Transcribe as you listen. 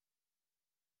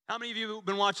How many of you have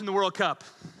been watching the World Cup?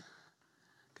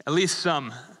 At least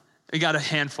some. We got a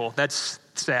handful. That's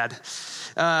sad.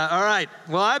 All right.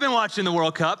 Well, I've been watching the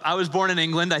World Cup. I was born in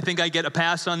England. I think I get a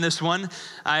pass on this one.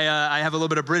 I have a little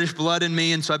bit of British blood in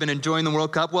me, and so I've been enjoying the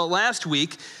World Cup. Well, last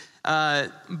week,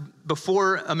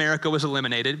 before America was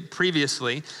eliminated,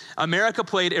 previously, America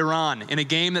played Iran in a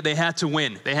game that they had to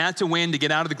win. They had to win to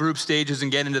get out of the group stages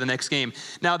and get into the next game.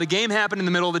 Now, the game happened in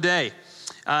the middle of the day.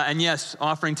 And yes,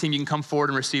 offering team, you can come forward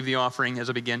and receive the offering as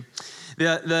I begin.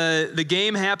 The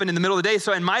game happened in the middle of the day,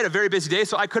 so I had a very busy day,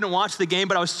 so I couldn't watch the game,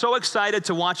 but I was so excited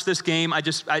to watch this game,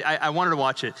 I wanted to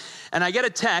watch it. And I get a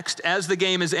text as the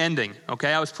game is ending,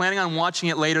 okay? I was planning on watching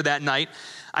it later that night.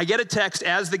 I get a text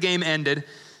as the game ended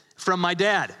from my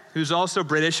dad, who's also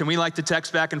British, and we like to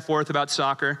text back and forth about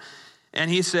soccer. And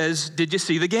he says, "Did you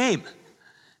see the game?"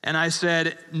 And I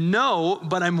said, "No,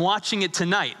 but I'm watching it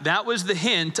tonight." That was the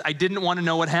hint. I didn't want to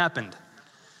know what happened.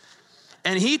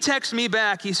 And he texts me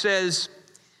back. He says,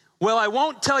 "Well, I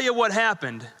won't tell you what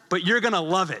happened, but you're going to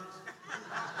love it."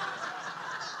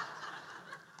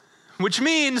 Which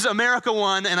means America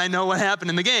won, and I know what happened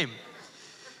in the game.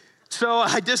 So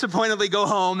I disappointedly go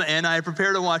home, and I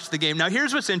prepare to watch the game. Now,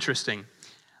 here's what's interesting.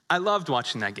 I loved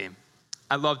watching that game.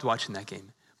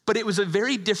 But it was a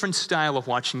very different style of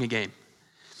watching a game.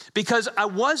 Because I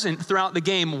wasn't, throughout the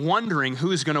game, wondering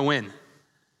who's going to win.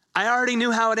 I already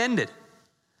knew how it ended.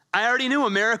 I already knew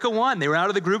America won. They were out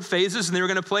of the group phases, and they were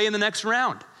going to play in the next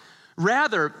round.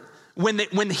 Rather, when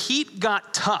the heat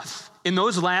got tough in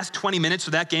those last 20 minutes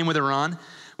of that game with Iran,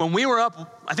 when we were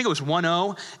up, I think it was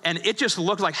 1-0, and it just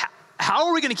looked like, how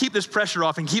are we going to keep this pressure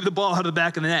off and keep the ball out of the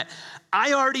back of the net?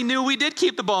 I already knew we did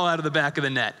keep the ball out of the back of the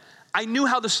net. I knew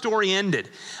how the story ended.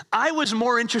 I was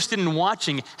more interested in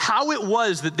watching how it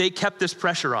was that they kept this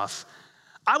pressure off.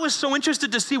 I was so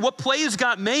interested to see what plays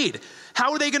got made.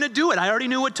 How are they going to do it? I already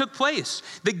knew what took place.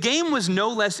 The game was no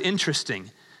less interesting.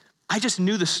 I just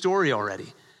knew the story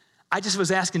already. I just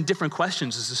was asking different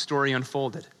questions as the story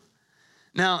unfolded.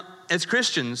 Now, as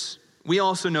Christians, we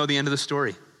also know the end of the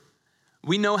story.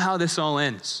 We know how this all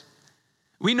ends.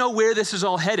 We know where this is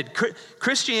all headed.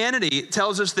 Christianity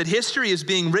tells us that history is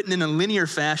being written in a linear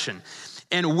fashion.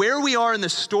 And where we are in the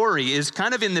story is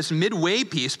kind of in this midway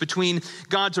piece between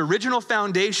God's original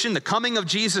foundation, the coming of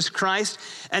Jesus Christ,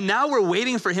 and now we're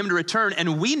waiting for him to return.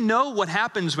 And we know what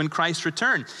happens when Christ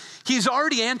returns. He's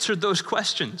already answered those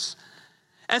questions.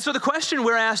 And so the question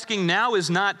we're asking now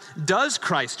is not, does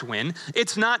Christ win?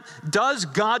 It's not, does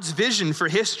God's vision for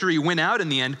history win out in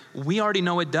the end? We already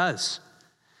know it does.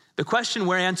 The question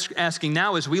we're asking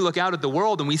now as we look out at the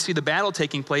world and we see the battle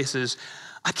taking place is,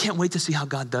 I can't wait to see how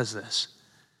God does this.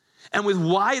 And with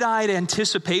wide-eyed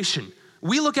anticipation,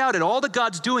 we look out at all that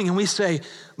God's doing and we say,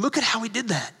 look at how he did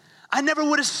that. I never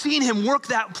would have seen him work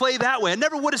that play that way. I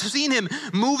never would have seen him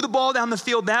move the ball down the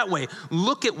field that way.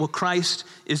 Look at what Christ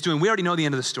is doing. We already know the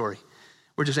end of the story.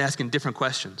 We're just asking different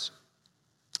questions.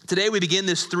 Today we begin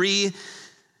this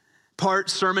 3-part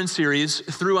sermon series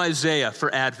through Isaiah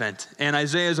for Advent. And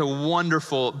Isaiah is a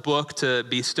wonderful book to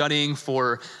be studying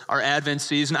for our Advent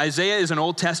season. Isaiah is an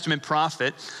Old Testament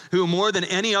prophet who more than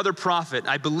any other prophet,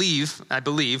 I believe,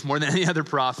 more than any other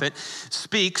prophet,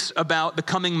 speaks about the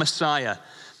coming Messiah,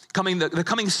 the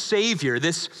coming Savior,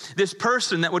 this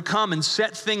person that would come and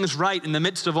set things right in the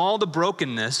midst of all the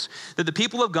brokenness that the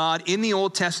people of God in the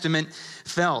Old Testament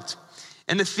felt.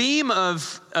 And the theme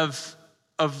of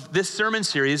this sermon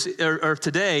series, or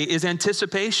today, is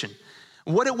anticipation.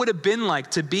 What it would have been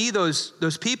like to be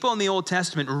those people in the Old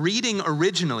Testament reading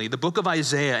originally the book of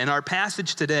Isaiah in our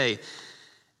passage today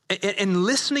and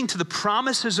listening to the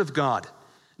promises of God,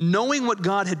 knowing what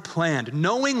God had planned,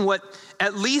 knowing what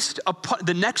at least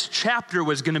the next chapter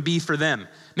was going to be for them.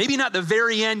 Maybe not the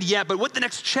very end yet, but what the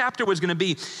next chapter was going to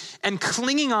be, and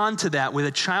clinging on to that with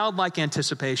a childlike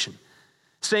anticipation.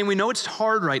 Saying, we know it's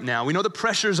hard right now. We know the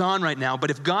pressure's on right now, but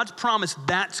if God's promised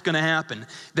that's going to happen,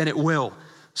 then it will.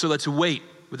 So let's wait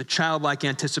with a childlike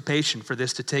anticipation for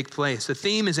this to take place. The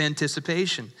theme is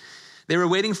anticipation. They were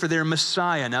waiting for their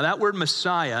Messiah. Now that word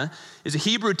Messiah is a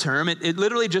Hebrew term. It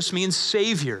literally just means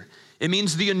Savior. It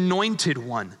means the anointed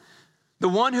one. The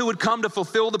one who would come to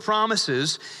fulfill the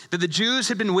promises that the Jews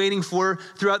had been waiting for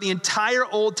throughout the entire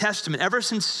Old Testament, ever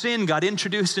since sin got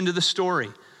introduced into the story.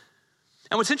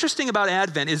 And what's interesting about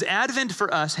Advent is Advent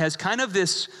for us has kind of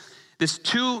this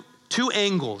two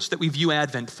angles that we view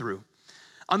Advent through.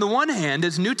 On the one hand,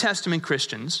 as New Testament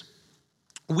Christians,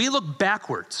 we look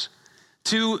backwards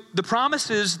to the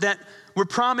promises that were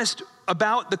promised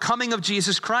about the coming of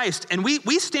Jesus Christ. And we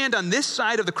stand on this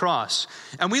side of the cross,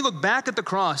 and we look back at the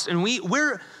cross, and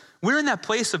we're in that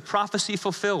place of prophecy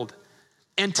fulfilled,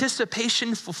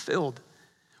 anticipation fulfilled.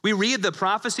 We read the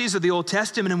prophecies of the Old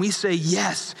Testament and we say,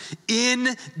 yes,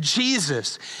 in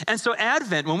Jesus. And so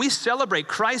Advent, when we celebrate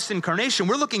Christ's incarnation,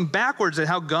 we're looking backwards at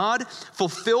how God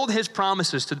fulfilled his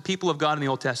promises to the people of God in the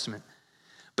Old Testament.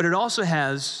 But it also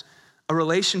has a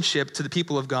relationship to the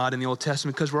people of God in the Old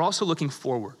Testament because we're also looking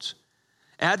forwards.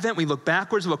 Advent, we look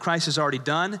backwards at what Christ has already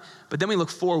done, but then we look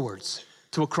forwards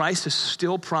to what Christ is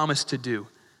still promised to do.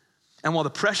 And while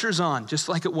the pressure's on, just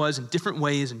like it was in different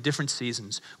ways in different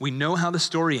seasons, we know how the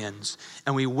story ends,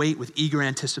 and we wait with eager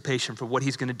anticipation for what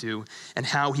he's going to do and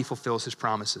how he fulfills his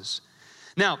promises.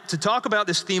 Now, to talk about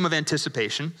this theme of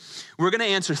anticipation, we're going to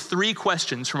answer 3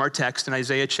 questions from our text in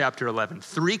Isaiah chapter 11.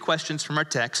 3 questions from our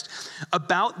text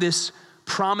about this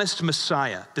promised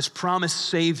Messiah, this promised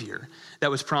Savior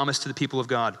that was promised to the people of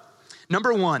God.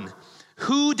 Number 1,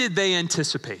 who did they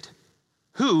anticipate?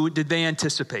 Who did they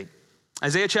anticipate?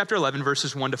 Isaiah chapter 11,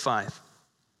 verses 1-5.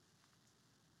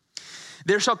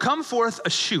 There shall come forth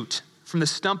a shoot from the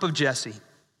stump of Jesse,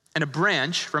 and a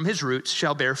branch from his roots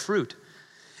shall bear fruit.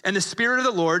 And the Spirit of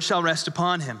the Lord shall rest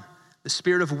upon him, the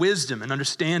Spirit of wisdom and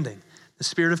understanding, the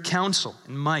Spirit of counsel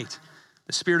and might,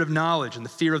 the Spirit of knowledge and the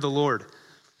fear of the Lord.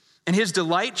 And his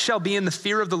delight shall be in the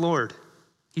fear of the Lord.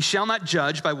 He shall not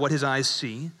judge by what his eyes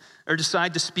see, or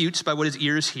decide disputes by what his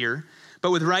ears hear.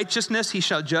 But with righteousness he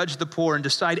shall judge the poor and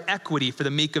decide equity for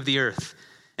the meek of the earth.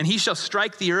 And he shall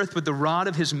strike the earth with the rod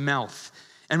of his mouth,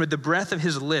 and with the breath of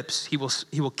his lips he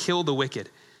will kill the wicked.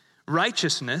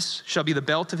 Righteousness shall be the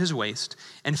belt of his waist,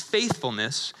 and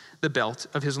faithfulness the belt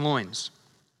of his loins.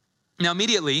 Now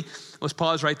immediately, let's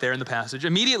pause right there in the passage.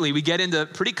 Immediately we get into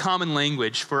pretty common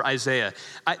language for Isaiah.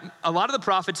 A lot of the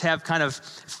prophets have kind of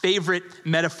favorite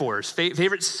metaphors,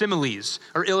 favorite similes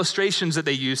or illustrations that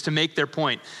they use to make their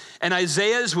point. And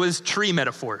Isaiah's was tree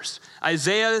metaphors.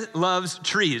 Isaiah loves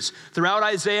trees. Throughout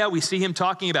Isaiah, we see him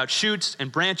talking about shoots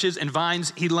and branches and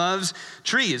vines. He loves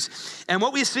trees. And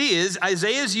what we see is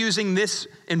Isaiah's using this,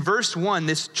 in verse 1,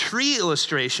 this tree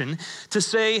illustration to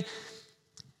say,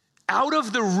 out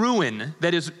of the ruin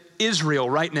that is Israel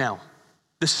right now,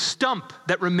 the stump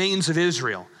that remains of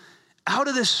Israel, out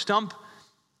of this stump,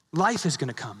 life is going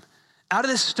to come. Out of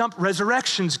this stump,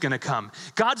 resurrection's going to come.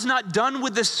 God's not done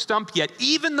with this stump yet.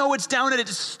 Even though it's down in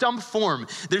its stump form,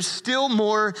 there's still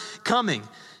more coming.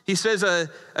 He says, a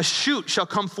shoot shall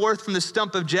come forth from the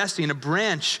stump of Jesse, and a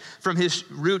branch from his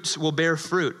roots will bear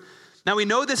fruit. Now we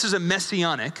know this is a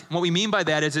messianic. What we mean by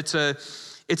that is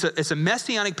it's a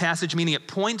messianic passage, meaning it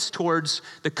points towards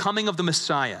the coming of the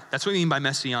Messiah. That's what we mean by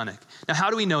messianic. Now, how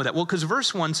do we know that? Well, because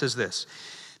verse 1 says this,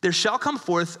 there shall come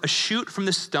forth a shoot from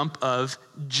the stump of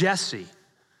Jesse.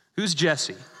 Who's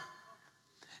Jesse?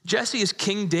 Jesse is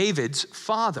King David's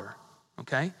father,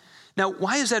 okay? Now,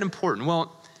 why is that important?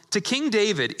 Well, to King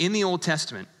David in the Old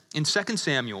Testament, in 2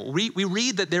 Samuel, we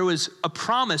read that there was a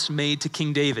promise made to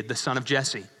King David, the son of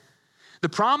Jesse. The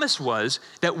promise was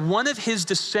that one of his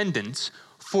descendants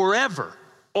forever,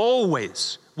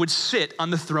 always, would sit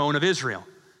on the throne of Israel.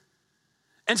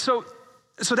 And so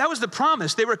that was the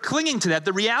promise. They were clinging to that.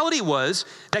 The reality was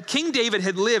that King David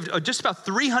had lived just about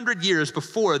 300 years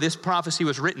before this prophecy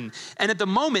was written. And at the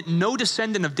moment, no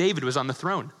descendant of David was on the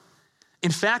throne.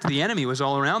 In fact, the enemy was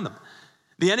all around them.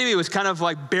 The enemy was kind of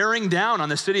like bearing down on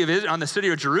the city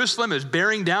of Jerusalem. It was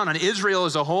bearing down on Israel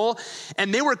as a whole.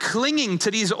 And they were clinging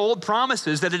to these old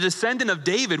promises that a descendant of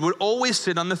David would always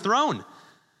sit on the throne.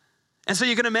 And so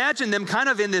you can imagine them kind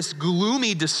of in this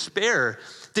gloomy despair.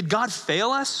 Did God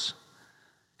fail us?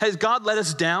 Has God let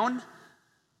us down?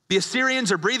 The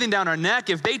Assyrians are breathing down our neck.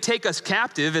 If they take us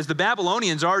captive, as the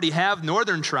Babylonians already have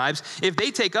northern tribes, if they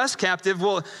take us captive,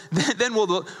 then will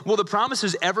the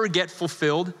promises ever get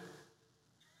fulfilled?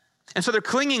 And so they're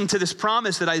clinging to this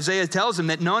promise that Isaiah tells them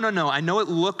that no, I know it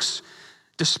looks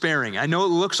despairing. I know it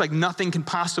looks like nothing can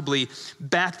possibly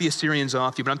back the Assyrians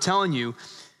off you, but I'm telling you,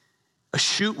 a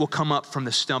shoot will come up from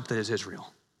the stump that is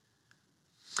Israel.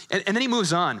 And then he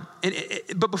moves on.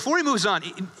 But before he moves on,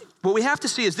 what we have to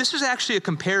see is this is actually a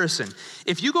comparison.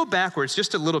 If you go backwards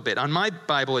just a little bit, on my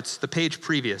Bible, it's the page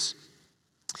previous.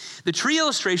 The tree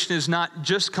illustration is not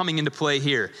just coming into play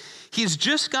here. He's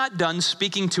just got done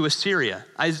speaking to Assyria.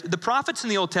 The prophets in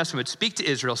the Old Testament speak to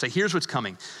Israel, say, here's what's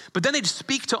coming. But then they'd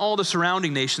speak to all the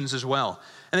surrounding nations as well.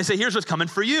 And they say, here's what's coming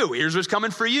for you. Here's what's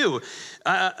coming for you.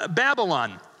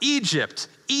 Babylon, Egypt,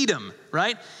 Edom,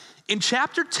 right? In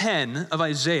chapter 10 of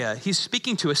Isaiah, he's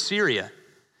speaking to Assyria.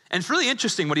 And it's really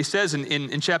interesting what he says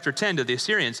in chapter 10 to the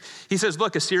Assyrians. He says,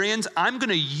 look, Assyrians, I'm going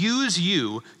to use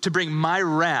you to bring my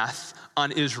wrath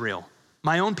on Israel,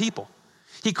 my own people.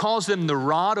 He calls them the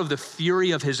rod of the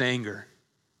fury of his anger.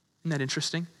 Isn't that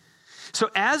interesting? So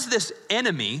as this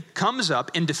enemy comes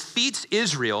up and defeats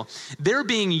Israel, they're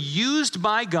being used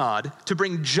by God to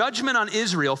bring judgment on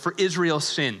Israel for Israel's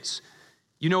sins.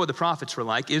 You know what the prophets were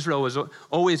like. Israel was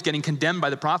always getting condemned by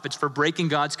the prophets for breaking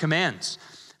God's commands,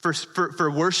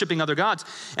 for worshiping other gods.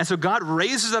 And so God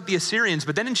raises up the Assyrians,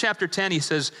 but then in chapter 10, he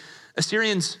says,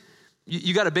 Assyrians,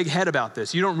 you got a big head about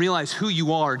this. You don't realize who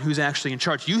you are and who's actually in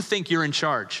charge. You think you're in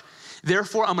charge.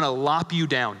 Therefore, I'm going to lop you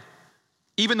down.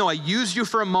 Even though I used you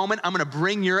for a moment, I'm going to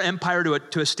bring your empire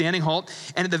to a standing halt.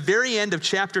 And at the very end of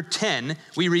chapter 10,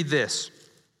 we read this.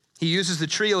 He uses the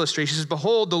tree illustration. He says,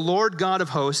 behold, the Lord God of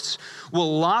hosts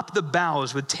will lop the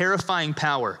boughs with terrifying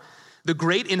power. The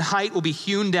great in height will be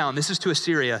hewn down. This is to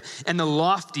Assyria. And the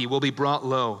lofty will be brought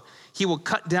low. He will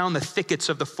cut down the thickets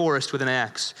of the forest with an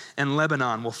axe, and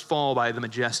Lebanon will fall by the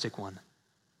majestic one.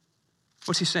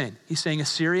 What's he saying? He's saying,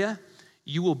 Assyria,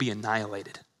 you will be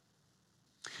annihilated.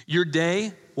 Your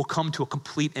day will come to a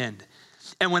complete end.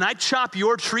 And when I chop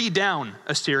your tree down,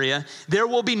 Assyria, there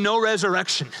will be no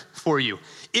resurrection for you.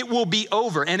 It will be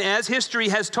over. And as history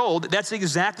has told, that's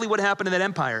exactly what happened to that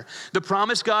empire. The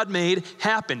promise God made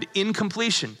happened in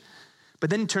completion. But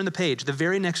then turn the page, the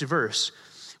very next verse,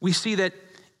 we see that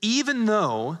even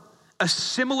though a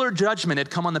similar judgment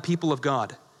had come on the people of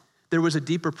God, there was a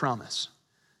deeper promise.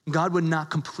 God would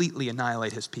not completely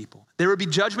annihilate his people. There would be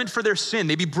judgment for their sin.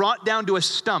 They'd be brought down to a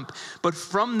stump, but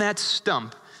from that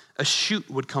stump, a shoot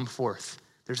would come forth.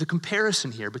 There's a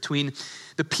comparison here between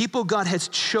the people God has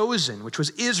chosen, which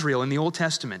was Israel in the Old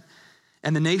Testament,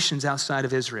 and the nations outside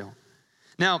of Israel.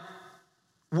 Now,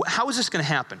 how is this going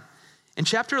to happen? In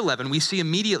chapter 11, we see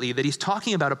immediately that he's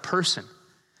talking about a person.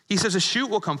 He says a shoot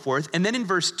will come forth, and then in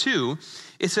verse 2,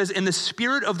 it says, and the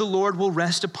Spirit of the Lord will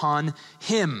rest upon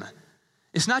him.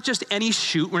 It's not just any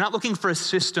shoot. We're not looking for a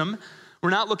system.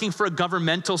 We're not looking for a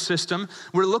governmental system.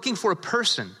 We're looking for a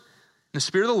person. And the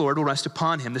Spirit of the Lord will rest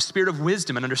upon him, the Spirit of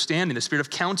wisdom and understanding, the Spirit of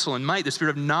counsel and might, the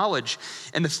Spirit of knowledge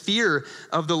and the fear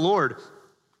of the Lord.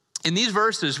 In these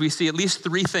verses, we see at least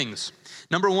three things.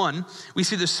 Number one, we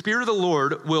see the Spirit of the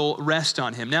Lord will rest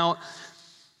on him. Now,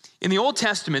 in the Old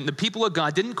Testament, the people of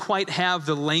God didn't quite have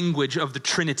the language of the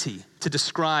Trinity to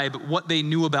describe what they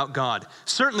knew about God.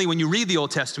 Certainly, when you read the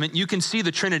Old Testament, you can see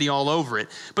the Trinity all over it.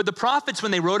 But the prophets,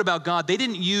 when they wrote about God, they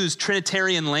didn't use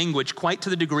Trinitarian language quite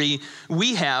to the degree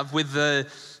we have with the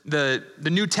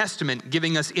New Testament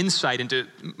giving us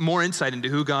more insight into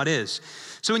who God is.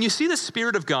 So when you see the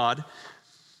Spirit of God,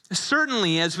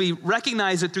 certainly as we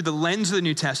recognize it through the lens of the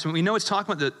New Testament, we know it's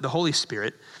talking about the Holy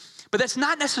Spirit. But that's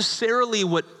not necessarily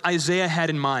what Isaiah had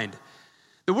in mind.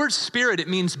 The word spirit, it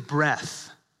means breath.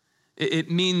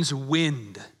 It means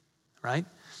wind, right?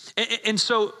 And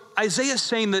so Isaiah is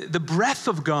saying that the breath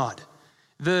of God,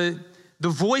 the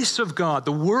voice of God,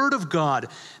 the word of God,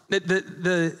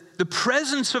 the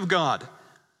presence of God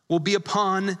will be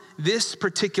upon this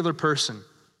particular person,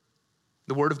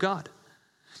 the word of God.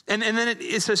 And then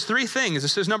it says three things. It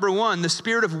says, number one, the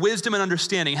spirit of wisdom and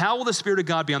understanding. How will the Spirit of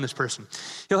God be on this person?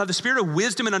 He'll have the spirit of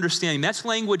wisdom and understanding. That's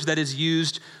language that is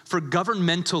used for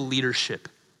governmental leadership.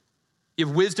 You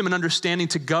have wisdom and understanding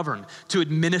to govern, to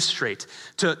administrate,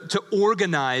 to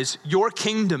organize your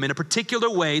kingdom in a particular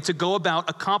way to go about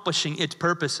accomplishing its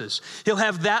purposes. He'll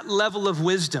have that level of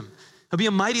wisdom. He'll be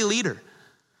a mighty leader.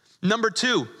 Number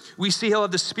two, we see he'll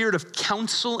have the spirit of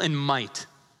counsel and might.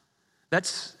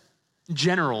 That's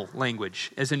general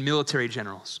language, as in military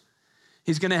generals.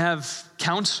 He's going to have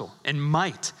counsel and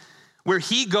might. Where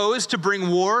he goes to bring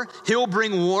war, he'll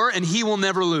bring war and he will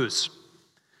never lose.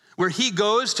 Where he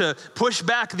goes to push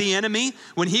back the enemy,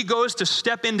 when he goes to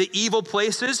step into evil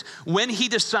places, when he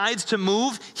decides to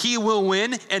move, he will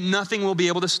win and nothing will be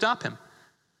able to stop him.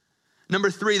 Number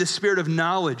three, the spirit of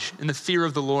knowledge and the fear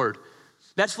of the Lord.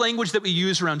 That's language that we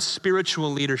use around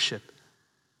spiritual leadership.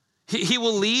 He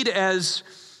will lead as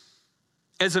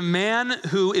a man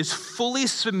who is fully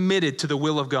submitted to the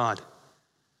will of God.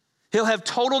 He'll have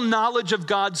total knowledge of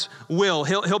God's will.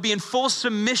 He'll be in full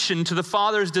submission to the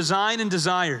Father's design and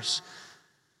desires.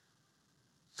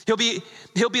 He'll be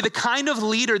the kind of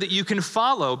leader that you can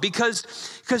follow because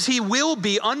he will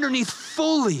be underneath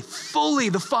fully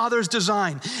the Father's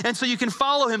design. And so you can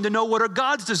follow him to know what are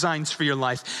God's designs for your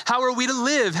life. How are we to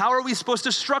live? How are we supposed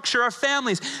to structure our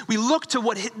families? We look to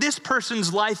what this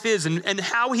person's life is and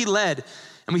how he led,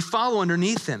 and we follow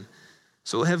underneath him.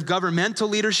 So he'll have governmental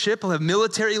leadership, he'll have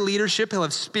military leadership, he'll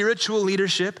have spiritual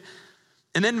leadership.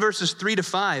 And then verses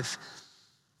 3-5,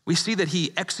 we see that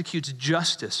he executes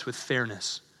justice with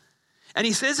fairness. And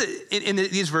he says it in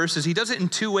these verses, he does it in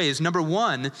two ways. Number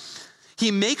one,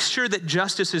 he makes sure that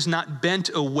justice is not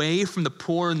bent away from the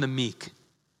poor and the meek.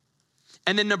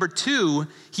 And then number 2,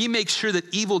 he makes sure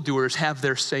that evildoers have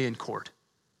their say in court.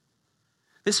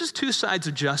 This is 2 sides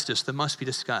of justice that must be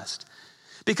discussed.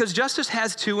 Because justice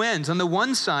has 2 ends. On the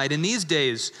one side, in these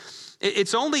days,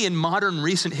 it's only in modern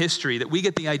recent history that we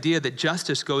get the idea that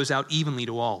justice goes out evenly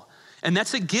to all. And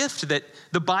that's a gift that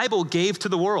the Bible gave to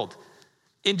the world.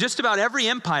 In just about every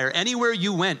empire, anywhere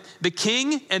you went, the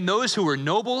king and those who were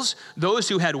nobles, those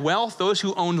who had wealth, those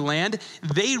who owned land,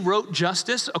 they wrote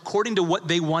justice according to what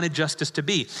they wanted justice to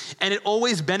be. And it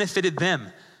always benefited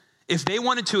them. If they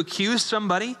wanted to accuse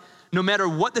somebody, no matter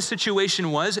what the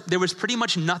situation was, there was pretty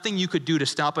much nothing you could do to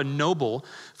stop a noble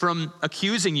from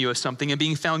accusing you of something and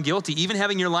being found guilty, even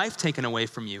having your life taken away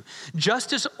from you.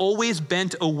 Justice always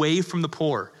bent away from the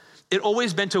poor. It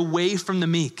always bent away from the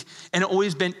meek, and it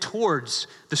always bent towards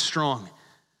the strong.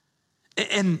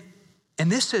 And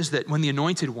this says that when the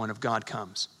anointed one of God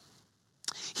comes,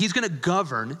 he's going to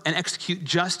govern and execute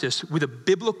justice with a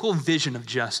biblical vision of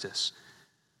justice.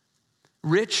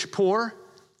 Rich, poor,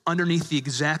 underneath the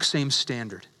exact same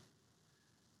standard.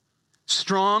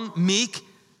 Strong, meek,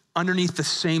 underneath the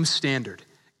same standard,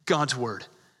 God's word.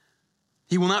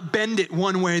 He will not bend it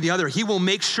one way or the other. He will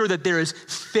make sure that there is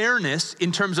fairness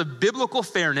in terms of biblical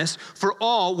fairness for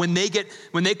all when they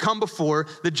come before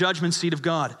the judgment seat of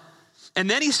God. And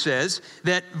then he says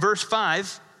that verse 4,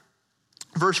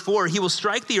 he will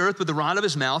strike the earth with the rod of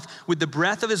his mouth, with the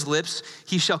breath of his lips,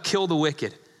 he shall kill the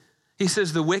wicked. He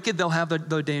says the wicked, they'll have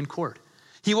their day in court.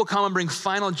 He will come and bring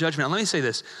final judgment. Now, let me say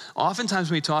this. Oftentimes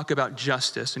when we talk about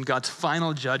justice and God's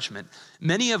final judgment,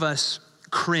 many of us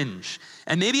cringe.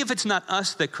 And maybe if it's not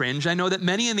us that cringe, I know that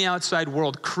many in the outside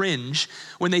world cringe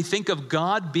when they think of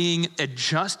God being a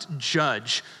just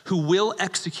judge who will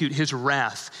execute his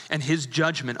wrath and his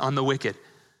judgment on the wicked.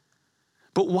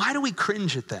 But why do we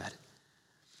cringe at that?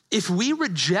 If we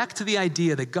reject the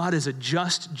idea that God is a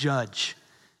just judge,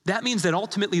 that means that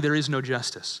ultimately there is no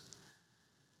justice.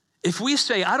 If we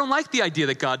say, I don't like the idea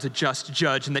that God's a just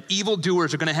judge and that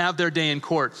evildoers are going to have their day in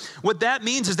court, what that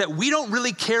means is that we don't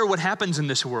really care what happens in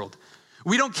this world.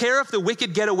 We don't care if the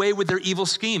wicked get away with their evil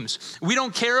schemes. We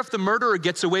don't care if the murderer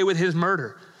gets away with his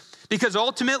murder. Because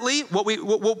ultimately, what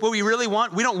we really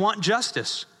want, we don't want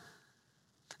justice.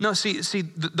 No, see,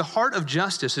 the heart of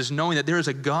justice is knowing that there is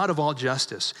a God of all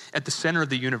justice at the center of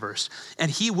the universe, and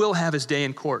he will have his day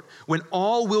in court when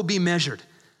all will be measured.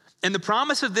 And the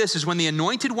promise of this is when the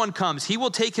anointed one comes, he will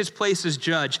take his place as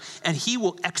judge and he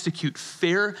will execute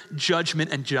fair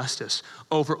judgment and justice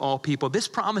over all people. This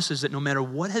promises that no matter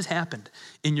what has happened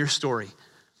in your story,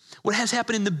 what has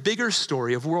happened in the bigger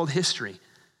story of world history,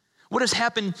 what has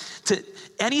happened to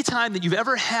any time that you've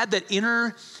ever had that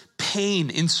inner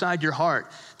pain inside your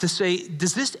heart to say,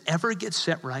 does this ever get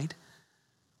set right?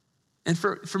 And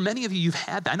for many of you, you've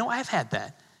had that. I know I've had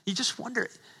that. You just wonder,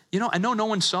 I know no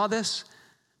one saw this,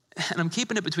 and I'm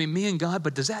keeping it between me and God,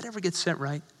 but does that ever get set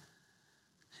right?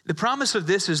 The promise of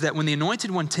this is that when the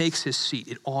anointed one takes his seat,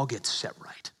 it all gets set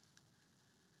right.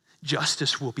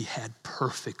 Justice will be had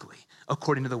perfectly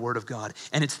according to the word of God,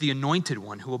 and it's the anointed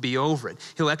one who will be over it.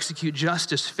 He'll execute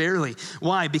justice fairly.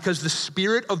 Why? Because the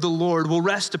Spirit of the Lord will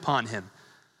rest upon him.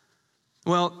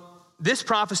 Well, this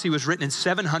prophecy was written in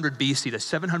 700 BC, that's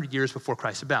 700 years before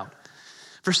Christ, about.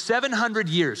 For 700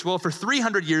 years, for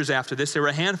 300 years after this, there were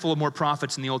a handful of more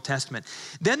prophets in the Old Testament.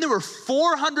 Then there were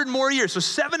 400 more years, so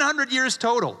 700 years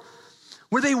total,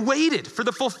 where they waited for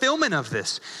the fulfillment of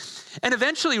this. And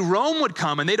eventually Rome would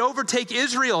come and they'd overtake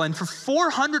Israel. And for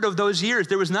 400 of those years,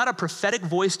 there was not a prophetic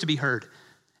voice to be heard.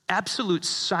 Absolute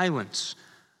silence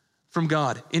from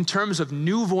God in terms of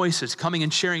new voices coming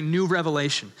and sharing new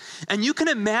revelation. And you can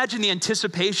imagine the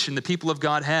anticipation the people of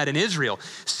God had in Israel,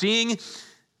 seeing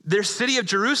their city of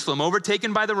Jerusalem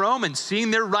overtaken by the Romans,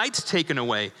 seeing their rights taken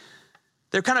away.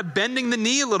 They're kind of bending the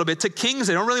knee a little bit to kings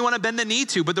they don't really want to bend the knee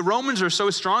to, but the Romans are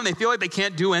so strong, they feel like they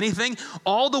can't do anything.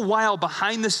 All the while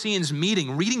behind the scenes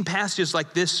meeting, reading passages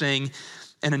like this saying,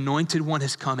 an anointed one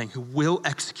is coming who will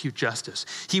execute justice.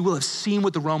 He will have seen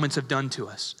what the Romans have done to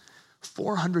us.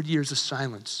 400 years of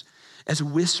silence as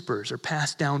whispers are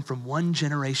passed down from one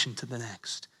generation to the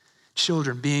next.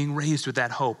 Children being raised with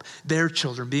that hope, their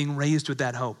children being raised with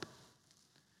that hope.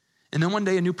 And then one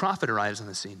day a new prophet arrives on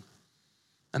the scene,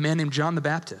 a man named John the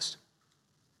Baptist.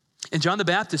 And John the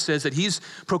Baptist says that he's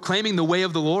proclaiming the way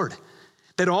of the Lord,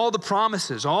 that all the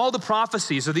promises, all the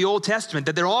prophecies of the Old Testament,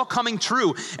 that they're all coming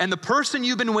true, and the person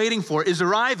you've been waiting for is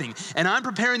arriving, and I'm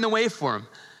preparing the way for him.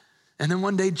 And then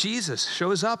one day Jesus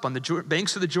shows up on the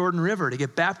banks of the Jordan River to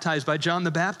get baptized by John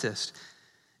the Baptist.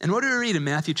 And what do we read in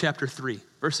Matthew chapter 3,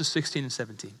 verses 16 and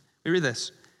 17? We read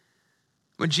this.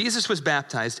 When Jesus was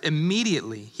baptized,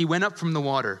 immediately he went up from the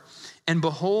water, and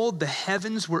behold, the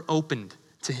heavens were opened,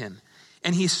 to him.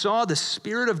 And he saw the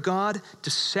Spirit of God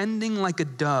descending like a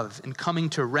dove and coming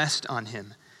to rest on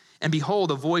him. And behold,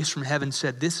 a voice from heaven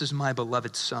said, "This is my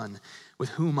beloved Son, with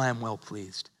whom I am well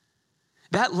pleased."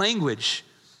 That language,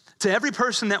 to every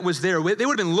person that was there, they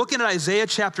would have been looking at Isaiah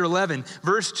chapter 11,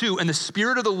 verse 2, and the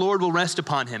Spirit of the Lord will rest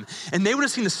upon him. And they would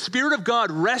have seen the Spirit of God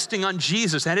resting on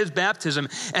Jesus at his baptism,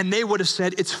 and they would have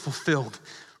said, it's fulfilled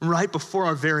right before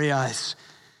our very eyes.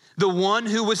 The one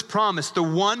who was promised, the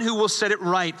one who will set it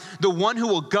right, the one who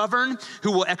will govern,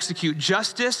 who will execute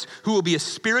justice, who will be a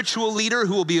spiritual leader,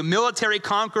 who will be a military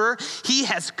conqueror, he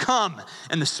has come.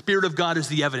 And the Spirit of God is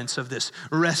the evidence of this,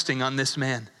 resting on this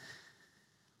man.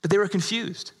 But they were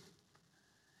confused.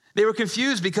 They were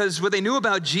confused because what they knew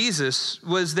about Jesus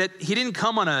was that he didn't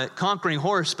come on a conquering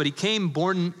horse, but he came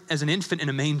born as an infant in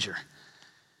a manger.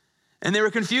 And they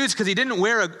were confused because he didn't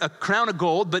wear a crown of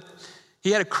gold, but he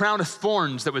had a crown of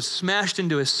thorns that was smashed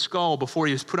into his skull before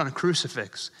he was put on a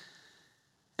crucifix.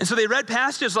 And so they read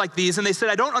passages like these and they said,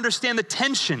 I don't understand the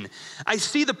tension. I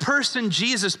see the person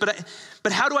Jesus, but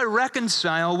how do I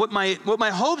reconcile what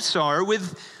my hopes are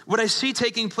with what I see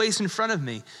taking place in front of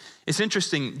me? It's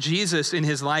interesting, Jesus in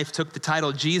his life took the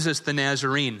title Jesus the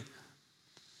Nazarene.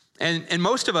 And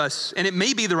most of us, and it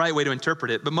may be the right way to interpret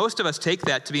it, but most of us take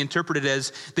that to be interpreted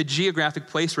as the geographic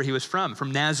place where he was from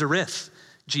Nazareth.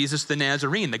 Jesus the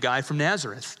Nazarene, the guy from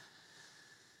Nazareth.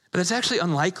 But that's actually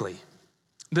unlikely.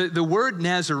 The word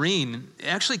Nazarene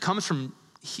actually comes from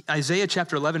Isaiah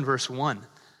chapter 11, verse 1.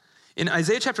 In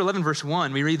Isaiah chapter 11, verse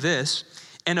 1, we read this,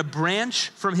 and a branch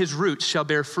from his roots shall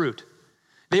bear fruit.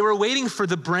 They were waiting for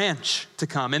the branch to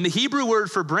come. And the Hebrew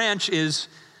word for branch is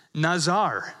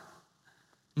nazar.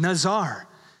 Nazar.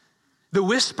 The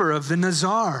whisper of the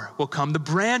Nazar will come. The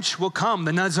branch will come.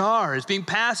 The Nazar is being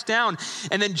passed down.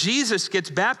 And then Jesus gets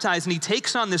baptized and he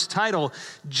takes on this title,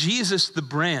 Jesus the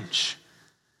branch,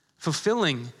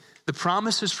 fulfilling the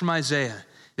promises from Isaiah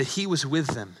that he was with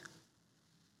them.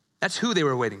 That's who they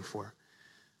were waiting for.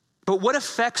 But what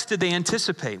effects did they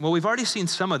anticipate? Well, we've already seen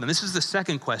some of them. This is the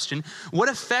second question. What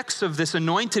effects of this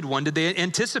anointed one did they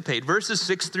anticipate? Verses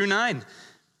 6 through 9.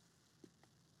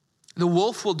 The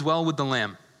wolf will dwell with the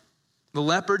lamb. The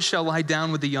leopard shall lie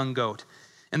down with the young goat,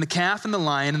 and the calf and the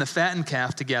lion and the fattened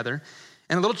calf together,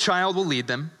 and a little child will lead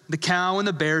them. The cow and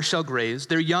the bear shall graze.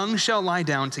 Their young shall lie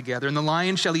down together, and the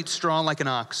lion shall eat straw like an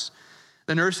ox.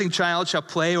 The nursing child shall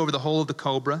play over the hole of the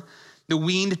cobra. The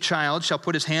weaned child shall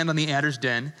put his hand on the adder's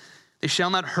den. They shall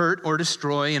not hurt or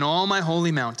destroy in all my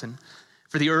holy mountain,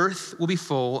 for the earth will be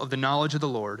full of the knowledge of the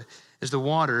Lord as the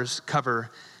waters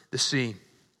cover the sea.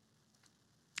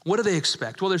 What do they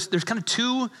expect? Well, there's kind of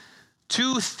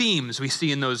two themes we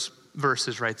see in those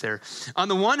verses right there. On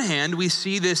the one hand, we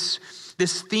see this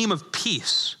theme of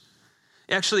peace.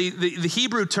 Actually, the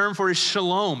Hebrew term for it is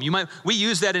shalom. We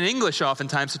use that in English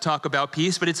oftentimes to talk about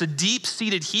peace, but it's a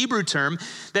deep-seated Hebrew term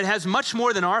that has much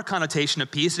more than our connotation of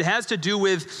peace. It has to do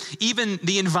with even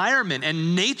the environment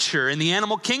and nature and the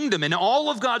animal kingdom and all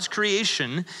of God's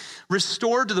creation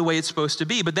restored to the way it's supposed to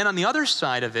be. But then on the other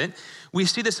side of it, we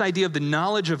see this idea of the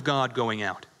knowledge of God going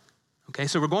out. Okay,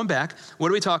 so we're going back. What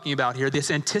are we talking about here?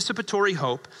 This anticipatory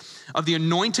hope of the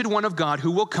anointed one of God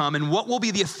who will come, and what will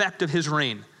be the effect of his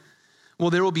reign? Well,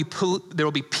 there will be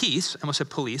peace. I almost said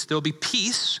police. There will be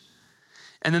peace,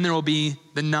 and then there will be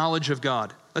the knowledge of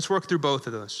God. Let's work through both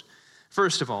of those.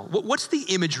 First of all, what's the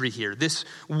imagery here? This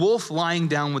wolf lying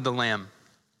down with the lamb.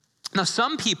 Now,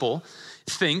 some people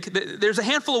think, there's a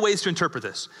handful of ways to interpret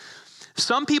this.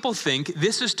 Some people think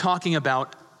this is talking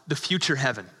about the future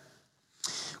heaven.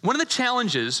 One of the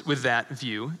challenges with that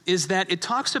view is that it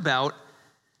talks about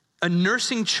a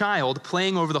nursing child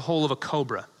playing over the hole of a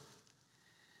cobra.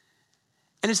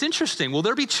 And it's interesting. Will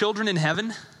there be children in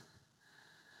heaven?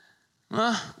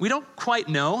 We don't quite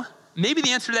know. Maybe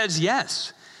the answer to that is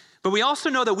yes. But we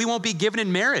also know that we won't be given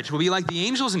in marriage. We'll be like the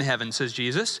angels in heaven, says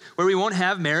Jesus, where we won't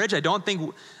have marriage.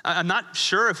 I'm not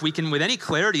sure if we can with any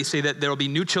clarity say that there will be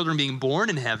new children being born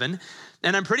in heaven.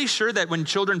 And I'm pretty sure that when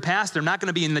children pass, they're not going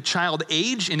to be in the child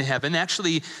age in heaven.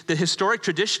 Actually, the historic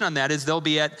tradition on that is they'll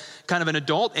be at kind of an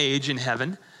adult age in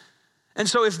heaven. And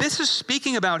so if this is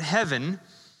speaking about heaven,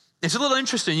 it's a little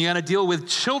interesting. You got to deal with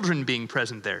children being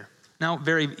present there. Now,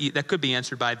 that could be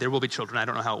answered by there will be children. I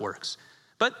don't know how it works.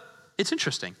 But it's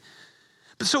interesting.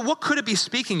 But so what could it be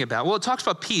speaking about? Well, it talks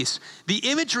about peace. The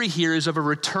imagery here is of a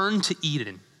return to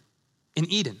Eden,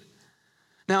 in Eden.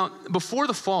 Now, before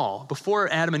the fall, before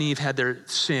Adam and Eve had their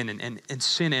sin and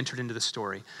sin entered into the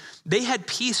story, they had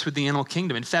peace with the animal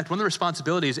kingdom. In fact, one of the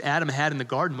responsibilities Adam had in the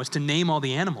garden was to name all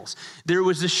the animals. There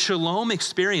was this shalom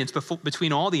experience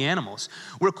between all the animals,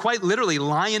 where quite literally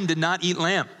lion did not eat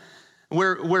lamb,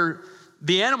 where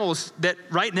the animals that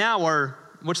right now are,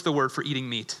 what's the word for eating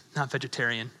meat? Not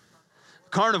vegetarian.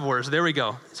 Carnivores, there we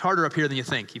go. It's harder up here than you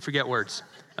think. You forget words,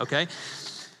 okay?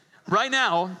 Right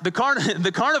now, the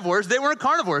carnivores, they weren't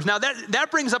carnivores. Now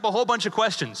that brings up a whole bunch of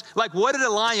questions. Like, what did a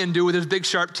lion do with his big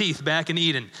sharp teeth back in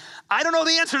Eden? I don't know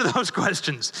the answer to those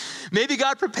questions. Maybe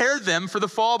God prepared them for the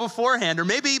fall beforehand, or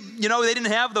maybe, they didn't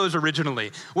have those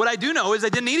originally. What I do know is they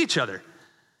didn't eat each other.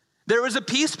 There was a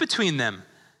peace between them.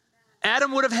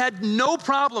 Adam would have had no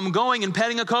problem going and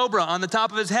petting a cobra on the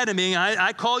top of his head and being,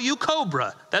 I call you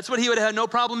Cobra. That's what he would have had no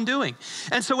problem doing.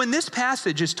 And so when this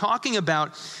passage is talking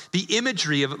about the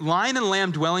imagery of lion and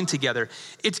lamb dwelling together,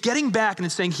 it's getting back and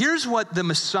it's saying, here's what the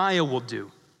Messiah will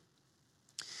do.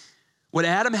 What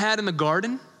Adam had in the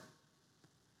garden,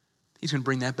 he's going to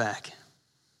bring that back.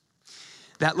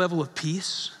 That level of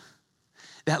peace,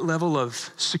 that level of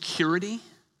security,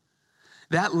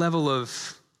 that level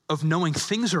of knowing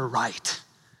things are right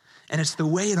and it's the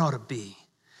way it ought to be.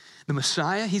 The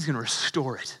Messiah, he's going to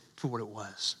restore it for what it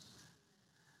was.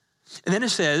 And then it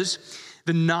says,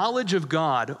 the knowledge of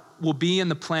God will be in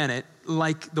the planet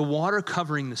like the water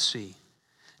covering the sea.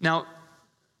 Now,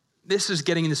 this is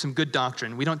getting into some good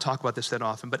doctrine. We don't talk about this that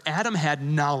often, but Adam had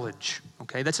knowledge,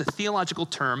 okay? That's a theological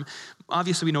term.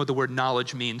 Obviously, we know what the word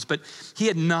knowledge means, but he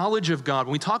had knowledge of God.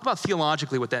 When we talk about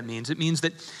theologically what that means, it means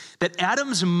that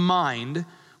Adam's mind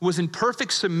was in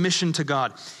perfect submission to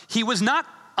God. He was not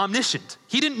omniscient.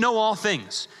 He didn't know all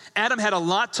things. Adam had a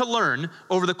lot to learn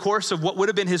over the course of what would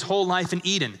have been his whole life in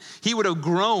Eden. He would have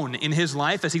grown in his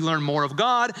life as he learned more of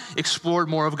God, explored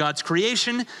more of God's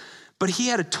creation, but he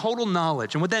had a total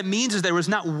knowledge. And what that means is there was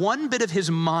not one bit of his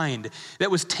mind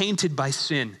that was tainted by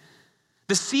sin.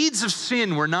 The seeds of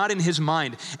sin were not in his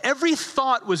mind. Every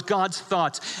thought was God's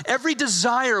thoughts. Every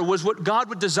desire was what God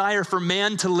would desire for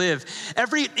man to live.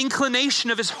 Every inclination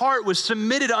of his heart was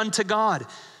submitted unto God.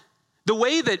 The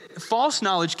way that false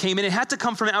knowledge came in, it had to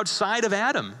come from outside of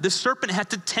Adam. The serpent had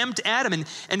to tempt Adam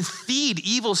and feed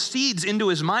evil seeds into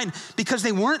his mind because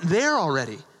they weren't there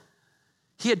already.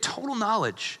 He had total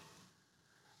knowledge.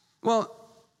 Well,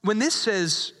 when this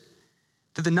says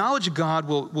that the knowledge of God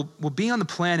will be on the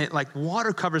planet like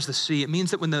water covers the sea, it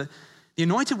means that when the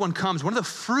anointed one comes, one of the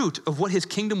fruit of what his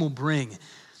kingdom will bring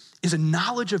is a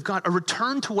knowledge of God, a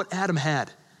return to what Adam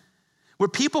had, where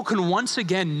people can once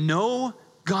again know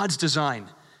God's design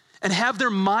and have their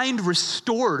mind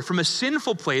restored from a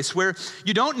sinful place where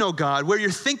you don't know God, where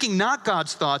you're thinking not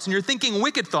God's thoughts and you're thinking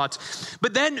wicked thoughts.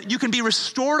 But then you can be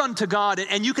restored unto God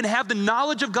and you can have the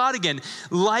knowledge of God again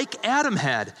like Adam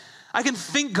had. I can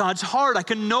think God's heart. I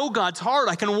can know God's heart.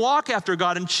 I can walk after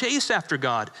God and chase after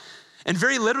God. And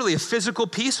very literally, a physical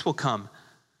peace will come.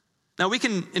 Now, we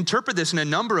can interpret this in a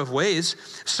number of ways.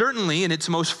 Certainly, in its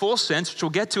most full sense, which we'll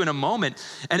get to in a moment,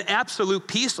 an absolute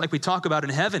peace like we talk about in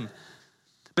heaven.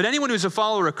 But anyone who's a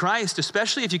follower of Christ,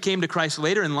 especially if you came to Christ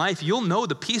later in life, you'll know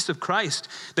the peace of Christ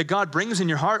that God brings in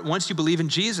your heart once you believe in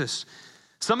Jesus.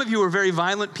 Some of you are very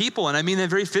violent people, and I mean that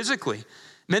very physically.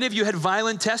 Many of you had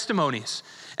violent testimonies.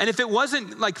 And if it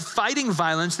wasn't like fighting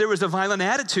violence, there was a violent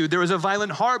attitude, there was a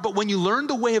violent heart. But when you learned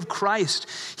the way of Christ,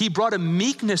 he brought a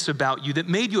meekness about you that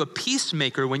made you a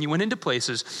peacemaker when you went into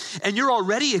places. And you're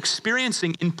already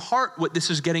experiencing in part what this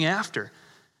is getting after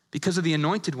because of the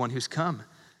anointed one who's come.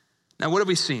 Now, what have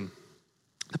we seen?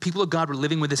 The people of God were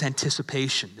living with this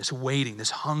anticipation, this waiting,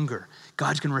 this hunger.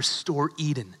 God's going to restore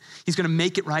Eden. He's going to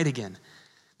make it right again.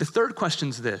 The third question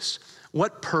is this: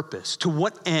 what purpose, to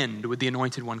what end would the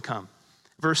anointed one come?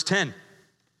 Verse 10,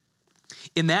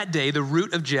 in that day, the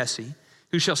root of Jesse,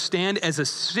 who shall stand as a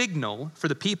signal for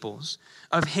the peoples,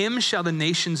 of him shall the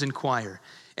nations inquire,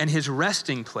 and his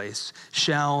resting place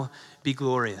shall be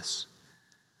glorious.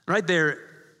 Right there,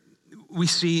 we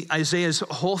see Isaiah's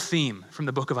whole theme from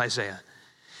the book of Isaiah.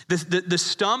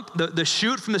 The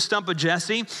shoot from the stump of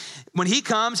Jesse, when he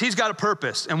comes, he's got a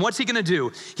purpose. And what's he going to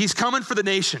do? He's coming for the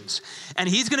nations. And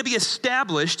he's going to be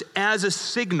established as a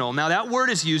signal. Now, that word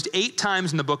is used 8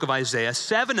 times in the book of Isaiah,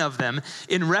 7 of them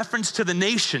in reference to the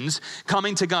nations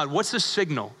coming to God. What's the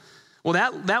signal? Well,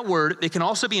 that word, it can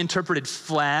also be interpreted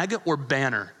flag or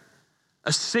banner,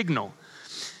 a signal.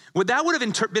 What that would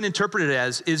have been interpreted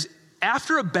as is,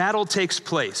 after a battle takes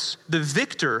place, the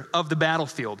victor of the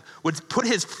battlefield would put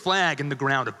his flag in the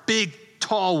ground, a big,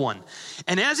 tall one.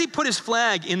 And as he put his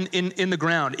flag in the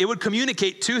ground, it would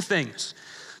communicate 2 things.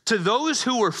 To those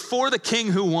who were for the king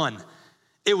who won,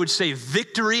 it would say,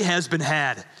 victory has been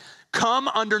had. Come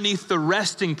underneath the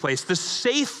resting place, the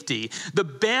safety, the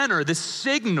banner, the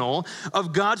signal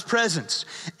of God's presence.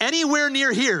 Anywhere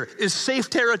near here is safe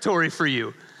territory for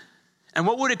you. And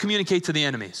what would it communicate to the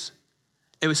enemies?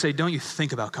 It would say, don't you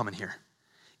think about coming here,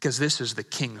 because this is the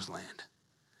king's land.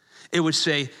 it would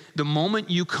say, the moment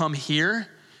you come here,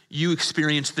 you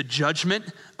experience the judgment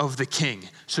of the king,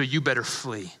 so you better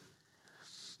flee.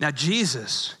 Now,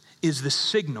 Jesus is the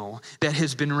signal that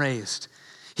has been raised.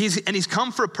 He's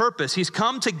come for a purpose. He's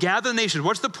come to gather the nations.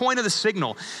 What's the point of the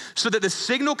signal? So that the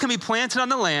signal can be planted on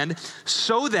the land,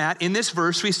 so that in this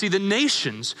verse we see the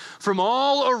nations from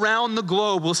all around the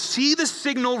globe will see the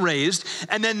signal raised,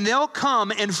 and then they'll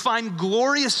come and find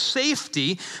glorious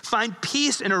safety, find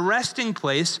peace in a resting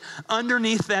place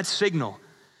underneath that signal.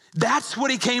 That's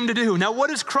what he came to do. Now, what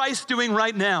is Christ doing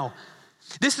right now?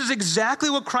 This is exactly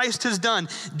what Christ has done.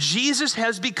 Jesus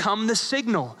has become the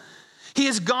signal. He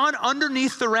has gone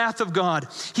underneath the wrath of God.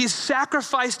 He's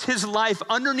sacrificed his life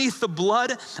underneath the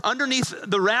blood, underneath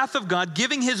the wrath of God,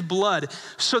 giving his blood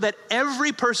so that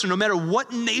every person, no matter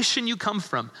what nation you come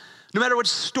from, no matter what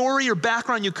story or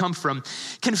background you come from,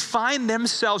 can find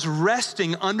themselves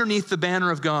resting underneath the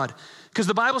banner of God. Because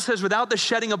the Bible says without the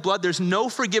shedding of blood, there's no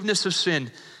forgiveness of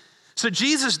sin. So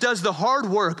Jesus does the hard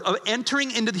work of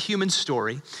entering into the human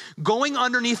story, going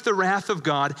underneath the wrath of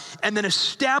God, and then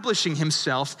establishing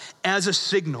himself as a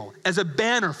signal, as a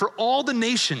banner for all the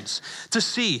nations to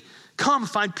see, come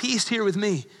find peace here with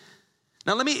me.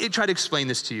 Now let me try to explain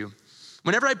this to you.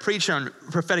 Whenever I preach on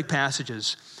prophetic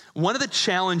passages, one of the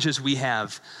challenges we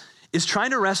have is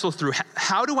trying to wrestle through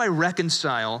how do I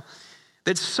reconcile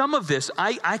that some of this,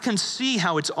 I can see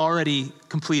how it's already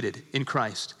completed in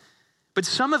Christ. But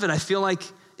some of it, I feel like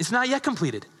it's not yet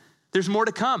completed. There's more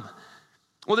to come.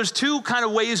 Well, there's two kind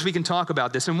of ways we can talk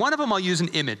about this. And one of them, I'll use an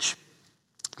image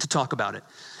to talk about it.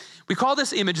 We call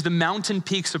this image the mountain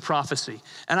peaks of prophecy.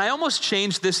 And I almost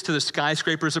changed this to the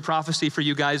skyscrapers of prophecy for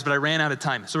you guys, but I ran out of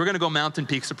time. So we're going to go mountain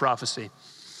peaks of prophecy.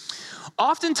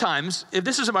 Oftentimes, if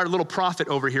this is our little prophet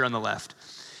over here on the left,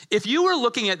 if you were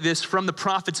looking at this from the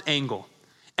prophet's angle,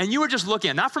 and you were just looking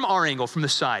at, not from our angle, from the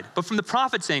side, but from the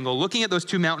prophet's angle, looking at those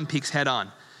two mountain peaks head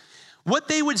on, what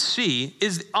they would see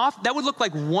is that would look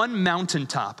like one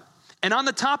mountaintop. And on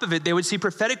the top of it, they would see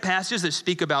prophetic passages that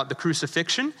speak about the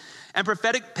crucifixion and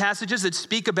prophetic passages that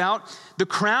speak about the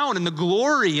crown and the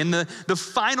glory and the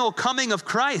final coming of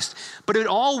Christ. But it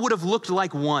all would have looked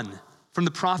like one from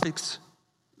the prophet's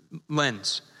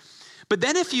lens. But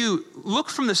then if you look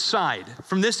from the side,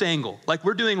 from this angle, like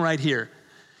we're doing right here,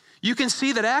 you can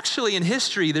see that actually in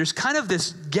history, there's kind of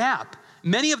this gap.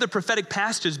 Many of the prophetic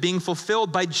passages being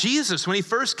fulfilled by Jesus when he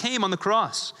first came on the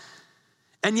cross.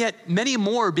 And yet many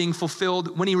more being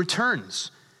fulfilled when he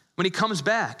returns, when he comes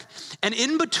back. And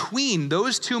in between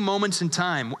those two moments in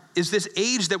time is this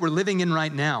age that we're living in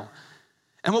right now.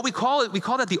 And what we call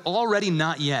that the already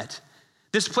not yet.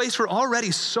 This place where already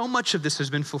so much of this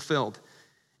has been fulfilled.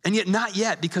 And yet not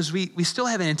yet, because we still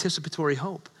have an anticipatory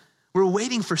hope. We're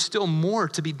waiting for still more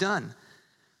to be done.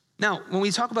 Now, when we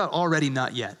talk about already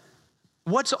not yet,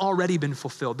 what's already been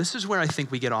fulfilled? This is where I think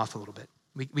we get off a little bit.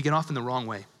 We get off in the wrong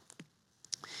way.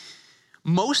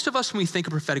 Most of us, when we think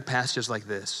of prophetic passages like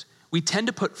this, we tend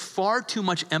to put far too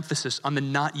much emphasis on the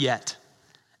not yet,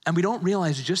 and we don't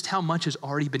realize just how much has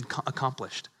already been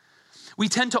accomplished. We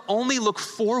tend to only look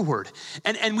forward,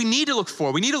 and we need to look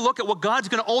forward. We need to look at what God's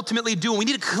going to ultimately do, and we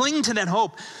need to cling to that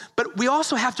hope. But we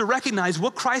also have to recognize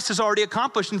what Christ has already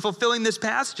accomplished in fulfilling these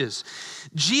passages.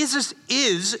 Jesus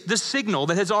is the signal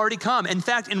that has already come. In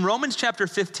fact, in Romans chapter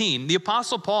 15, the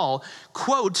Apostle Paul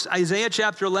quotes Isaiah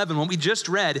chapter 11, what we just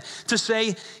read, to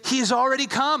say, he's already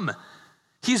come.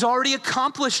 He's already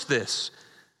accomplished this.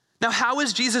 Now, how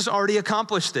has Jesus already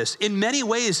accomplished this? In many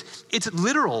ways, it's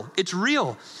literal, it's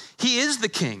real. He is the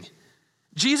king.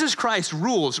 Jesus Christ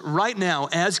rules right now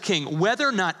as king, whether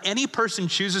or not any person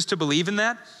chooses to believe in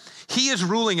that. He is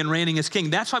ruling and reigning as king.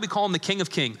 That's why we call him the King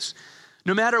of Kings.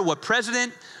 No matter what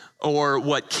president or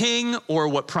what king or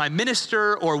what prime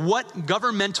minister or what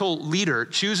governmental leader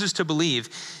chooses to believe,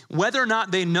 whether or not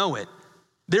they know it,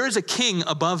 there is a king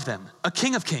above them, a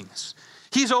King of Kings.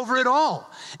 He's over it all.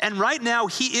 And right now,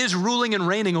 he is ruling and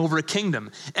reigning over a kingdom.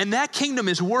 And that kingdom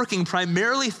is working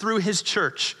primarily through his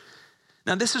church.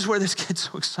 Now, this is where this gets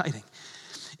so exciting.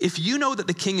 If you know that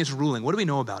the king is ruling, what do we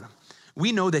know about him?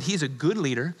 We know that he's a good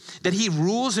leader, that he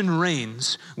rules and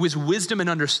reigns with wisdom and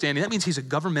understanding. That means he's a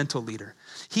governmental leader.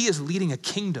 He is leading a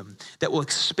kingdom that will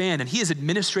expand, and he is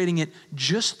administrating it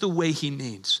just the way he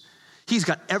needs. He's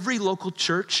got every local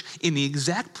church in the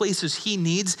exact places he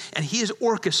needs, and he is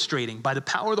orchestrating by the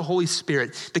power of the Holy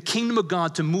Spirit the kingdom of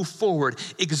God to move forward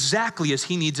exactly as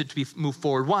he needs it to be moved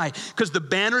forward. Why? Because the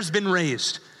banner's been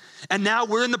raised. And now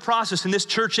we're in the process in this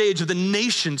church age of the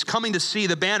nations coming to see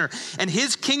the banner. And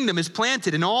his kingdom is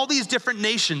planted in all these different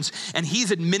nations, and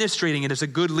he's administrating it as a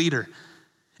good leader.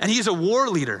 And he's a war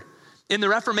leader. In the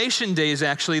Reformation days,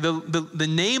 actually, the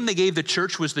name they gave the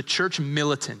church was the church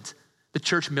militant. The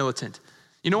church militant.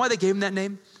 You know why they gave him that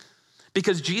name?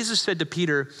 Because Jesus said to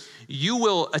Peter, you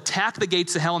will attack the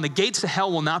gates of hell, and the gates of hell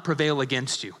will not prevail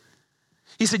against you.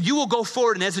 He said, you will go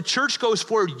forward, and as the church goes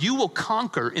forward, you will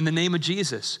conquer in the name of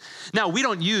Jesus. Now, we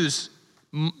don't use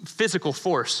physical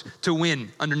force to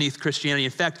win underneath Christianity.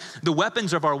 In fact, the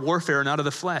weapons of our warfare are not of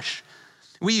the flesh.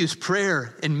 We use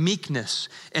prayer and meekness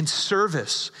and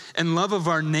service and love of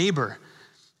our neighbor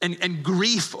and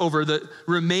grief over the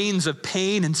remains of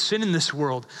pain and sin in this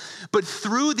world. But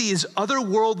through these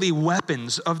otherworldly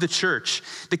weapons of the church,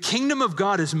 the kingdom of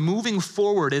God is moving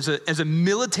forward as a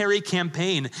military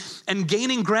campaign and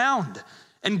gaining ground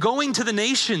and going to the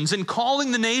nations and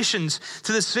calling the nations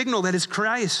to the signal that is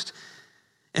Christ.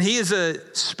 And he is a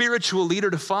spiritual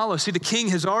leader to follow. See, the king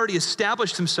has already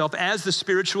established himself as the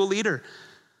spiritual leader.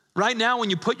 Right now, when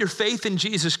you put your faith in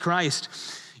Jesus Christ,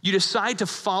 you decide to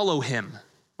follow him.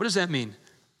 What does that mean?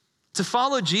 To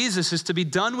follow Jesus is to be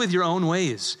done with your own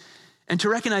ways and to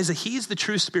recognize that he's the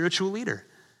true spiritual leader.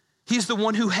 He's the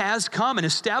one who has come and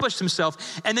established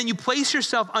himself. And then you place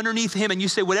yourself underneath him and you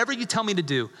say, whatever you tell me to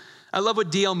do. I love what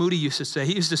D.L. Moody used to say.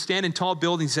 He used to stand in tall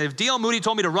buildings and say, if D.L. Moody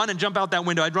told me to run and jump out that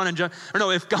window, I'd run and jump. Or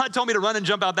no, if God told me to run and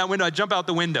jump out that window, I'd jump out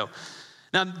the window.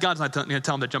 Now, God's not going to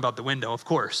tell him to jump out the window, of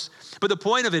course. But the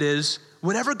point of it is,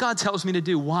 whatever God tells me to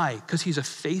do, why? Because he's a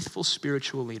faithful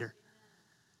spiritual leader.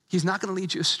 He's not going to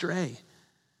lead you astray.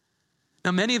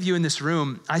 Now, many of you in this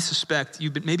room, I suspect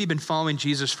you've maybe been following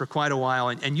Jesus for quite a while,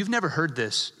 and you've never heard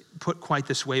this put quite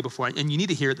this way before, and you need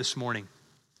to hear it this morning.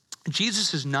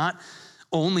 Jesus is not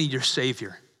only your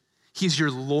Savior. He's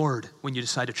your Lord when you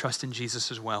decide to trust in Jesus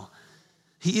as well.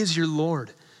 He is your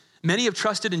Lord. Many have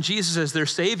trusted in Jesus as their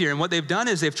Savior, and what they've done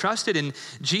is they've trusted in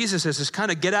Jesus as this kind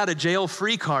of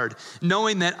get-out-of-jail-free card,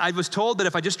 knowing that I was told that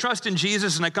if I just trust in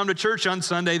Jesus and I come to church on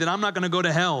Sunday, that I'm not going to go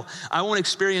to hell. I won't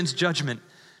experience judgment.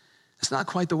 It's not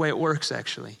quite the way it works,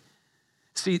 actually.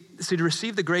 See, to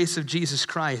receive the grace of Jesus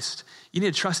Christ, you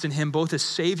need to trust in him both as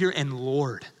Savior and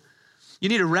Lord. You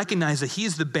need to recognize that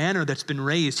he's the banner that's been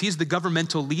raised. He's the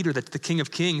governmental leader that's the King of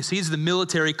Kings. He's the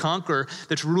military conqueror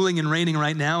that's ruling and reigning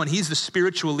right now, and he's the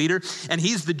spiritual leader, and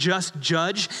he's the just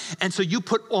judge. And so you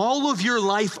put all of your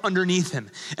life underneath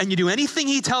him, and you do anything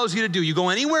he tells you to do. You go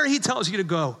anywhere he tells you to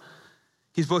go.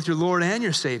 He's both your Lord and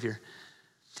your Savior.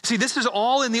 See, this is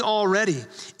all in the already,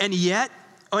 and yet,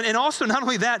 and also not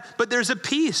only that, but there's a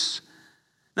peace.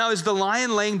 Now, is the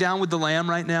lion laying down with the lamb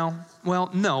right now? Well,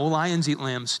 no, lions eat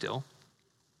lambs still.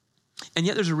 And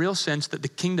yet there's a real sense that the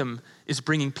kingdom is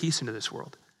bringing peace into this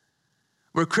world.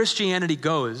 Where Christianity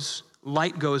goes,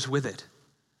 light goes with it.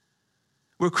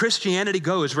 Where Christianity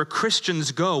goes, where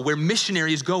Christians go, where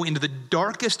missionaries go into the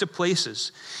darkest of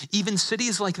places, even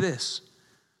cities like this.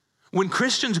 When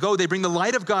Christians go, they bring the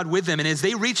light of God with them, and as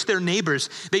they reach their neighbors,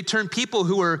 they turn people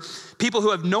who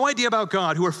have no idea about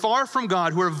God, who are far from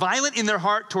God, who are violent in their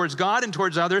heart towards God and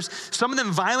towards others, some of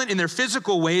them violent in their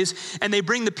physical ways, and they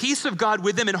bring the peace of God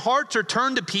with them, and hearts are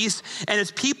turned to peace. And as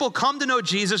people come to know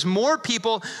Jesus, more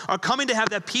people are coming to have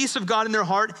that peace of God in their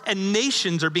heart, and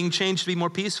nations are being changed to be more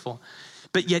peaceful.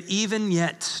 But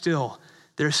yet still,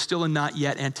 there's still a not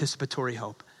yet anticipatory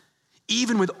hope.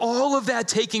 Even with all of that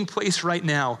taking place right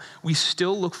now, we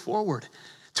still look forward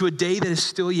to a day that is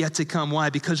still yet to come. Why?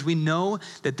 Because we know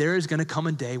that there is going to come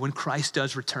a day when Christ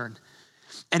does return.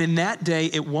 And in that day,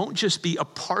 it won't just be a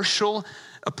partial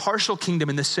kingdom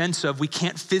in the sense of we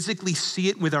can't physically see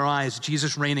it with our eyes,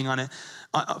 Jesus reigning on it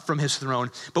from his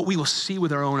throne, but we will see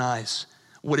with our own eyes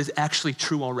what is actually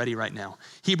true already right now.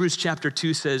 Hebrews chapter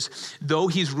 2 says, though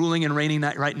he's ruling and reigning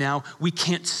right now, we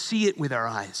can't see it with our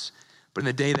eyes. But in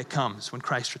the day that comes, when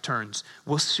Christ returns,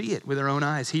 we'll see it with our own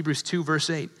eyes. Hebrews 2, verse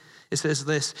 8, it says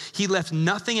this, he left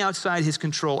nothing outside his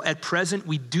control. At present,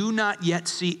 we do not yet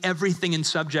see everything in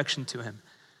subjection to him.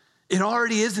 It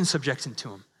already is in subjection to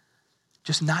him.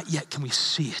 Just not yet can we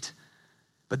see it.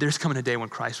 But there's coming a day when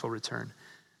Christ will return.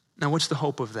 Now, what's the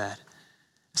hope of that?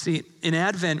 See, in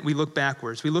Advent, we look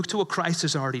backwards. We look to what Christ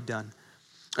has already done.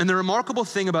 And the remarkable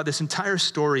thing about this entire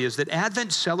story is that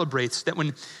Advent celebrates that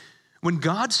when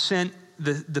God sent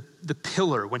the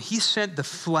pillar, when he sent the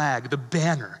flag, the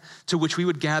banner to which we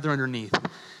would gather underneath,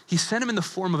 he sent him in the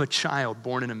form of a child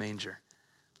born in a manger,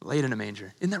 laid in a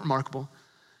manger. Isn't that remarkable?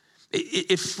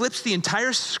 It flips the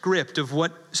entire script of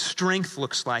what strength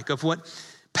looks like, of what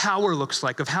power looks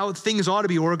like, of how things ought to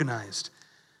be organized.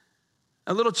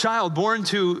 A little child born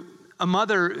to a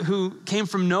mother who came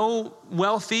from no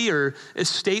wealthy or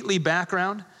stately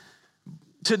background,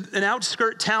 to an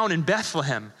outskirt town in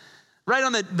Bethlehem, right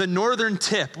on the northern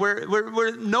tip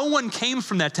where no one came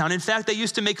from that town. In fact, they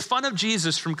used to make fun of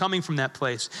Jesus from coming from that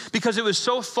place because it was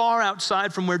so far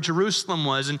outside from where Jerusalem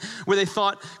was and where they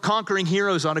thought conquering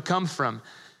heroes ought to come from.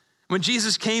 When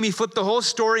Jesus came, he flipped the whole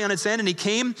story on its end, and he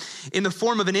came in the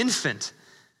form of an infant.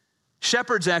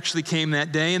 Shepherds actually came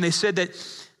that day, and they said that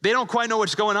they don't quite know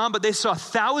what's going on, but they saw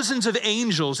thousands of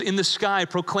angels in the sky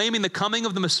proclaiming the coming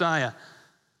of the Messiah.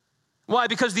 Why?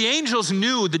 Because the angels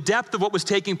knew the depth of what was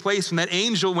taking place when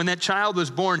that child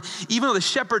was born, even though the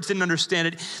shepherds didn't understand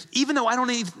it, even though I don't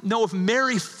even know if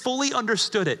Mary fully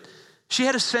understood it. She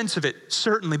had a sense of it,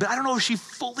 certainly, but I don't know if she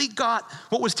fully got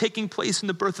what was taking place in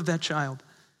the birth of that child.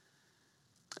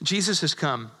 Jesus has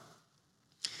come,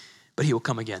 but he will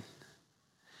come again.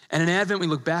 And in Advent, we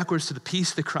look backwards to the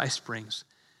peace that Christ brings.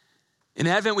 In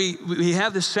Advent, we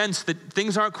have the sense that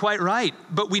things aren't quite right,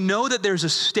 but we know that there's a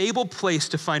stable place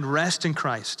to find rest in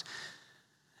Christ.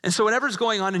 And so whatever's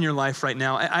going on in your life right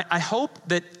now, I hope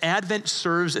that Advent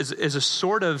serves as a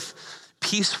sort of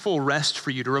peaceful rest for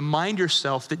you to remind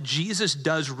yourself that Jesus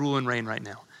does rule and reign right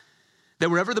now. That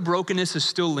wherever the brokenness is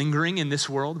still lingering in this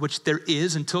world, which there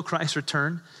is until Christ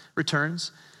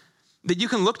returns, that you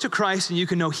can look to Christ and you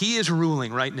can know he is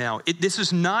ruling right now. This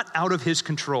is not out of his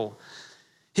control.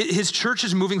 His church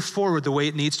is moving forward the way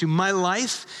it needs to. My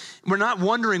life, we're not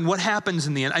wondering what happens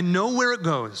in the end. I know where it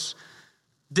goes,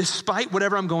 despite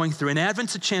whatever I'm going through. And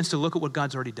Advent's a chance to look at what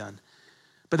God's already done.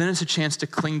 But then it's a chance to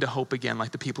cling to hope again,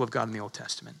 like the people of God in the Old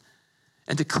Testament.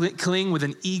 And to cling with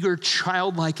an eager,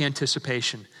 childlike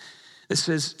anticipation that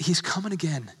says, he's coming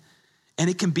again. And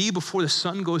it can be before the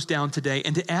sun goes down today,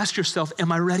 and to ask yourself,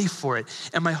 am I ready for it?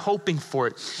 Am I hoping for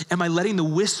it? Am I letting the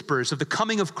whispers of the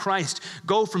coming of Christ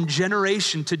go from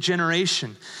generation to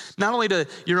generation? Not only to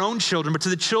your own children, but to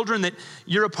the children that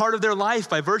you're a part of their life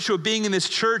by virtue of being in this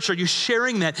church. Are you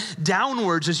sharing that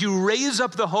downwards as you raise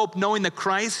up the hope knowing that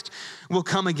Christ will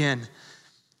come again?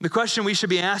 The question we should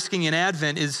be asking in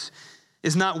Advent is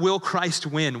not, will Christ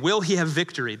win? Will he have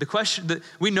victory? The question that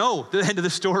we know the end of the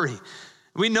story.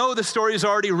 We know the story is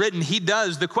already written. He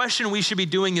does. The question we should be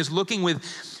doing is looking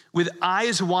with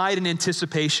eyes wide in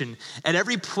anticipation at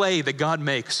every play that God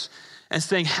makes and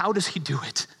saying, how does he do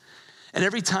it? And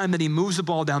every time that he moves the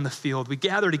ball down the field, we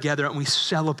gather together and we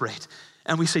celebrate.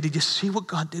 And we say, did you see what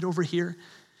God did over here?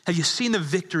 Have you seen the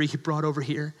victory he brought over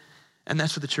here? And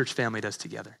that's what the church family does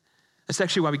together. That's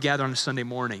actually why we gather on a Sunday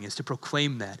morning, is to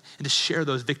proclaim that and to share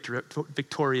those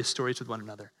victorious stories with one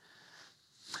another.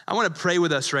 I want to pray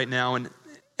with us right now, and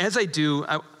as I do,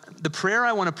 the prayer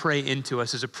I want to pray into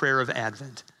us is a prayer of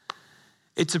Advent.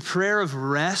 It's a prayer of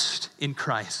rest in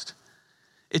Christ.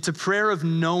 It's a prayer of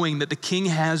knowing that the King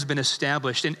has been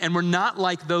established, and we're not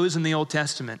like those in the Old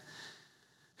Testament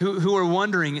who are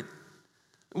wondering,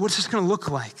 what's this going to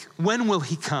look like? When will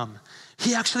he come?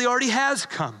 He actually already has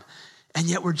come, and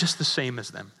yet we're just the same as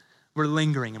them. We're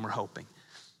lingering and we're hoping.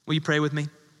 Will you pray with me?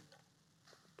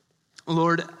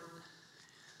 Lord,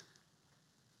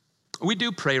 we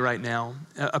do pray right now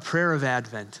a prayer of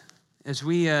Advent as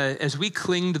we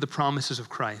cling to the promises of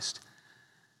Christ,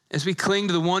 as we cling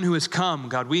to the one who has come.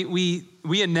 God, we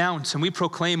announce and we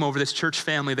proclaim over this church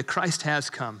family that Christ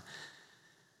has come.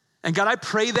 And God, I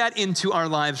pray that into our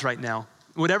lives right now.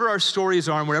 Whatever our stories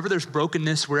are, and wherever there's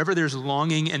brokenness, wherever there's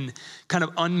longing and kind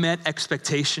of unmet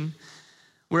expectation,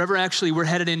 wherever actually we're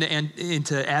headed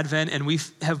into Advent and we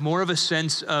have more of a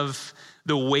sense of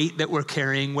the weight that we're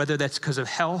carrying, whether that's because of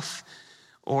health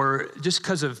or just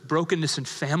because of brokenness in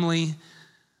family,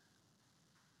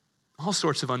 all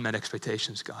sorts of unmet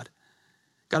expectations, God.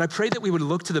 God, I pray that we would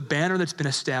look to the banner that's been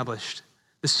established,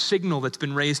 the signal that's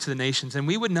been raised to the nations, and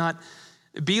we would not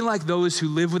be like those who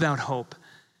live without hope,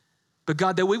 but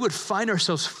God, that we would find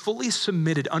ourselves fully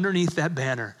submitted underneath that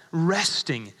banner,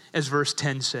 resting, as verse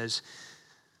 10 says,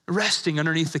 resting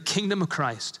underneath the kingdom of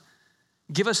Christ.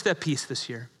 Give us that peace this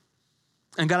year.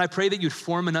 And God, I pray that you'd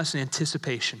form in us an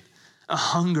anticipation, a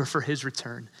hunger for his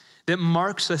return that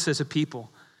marks us as a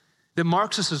people, that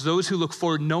marks us as those who look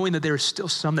forward, knowing that there is still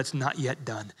some that's not yet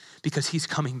done because he's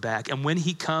coming back. And when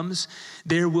he comes,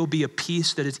 there will be a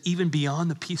peace that is even beyond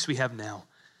the peace we have now,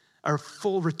 our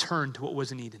full return to what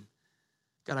was in Eden.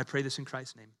 God, I pray this in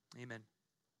Christ's name. Amen.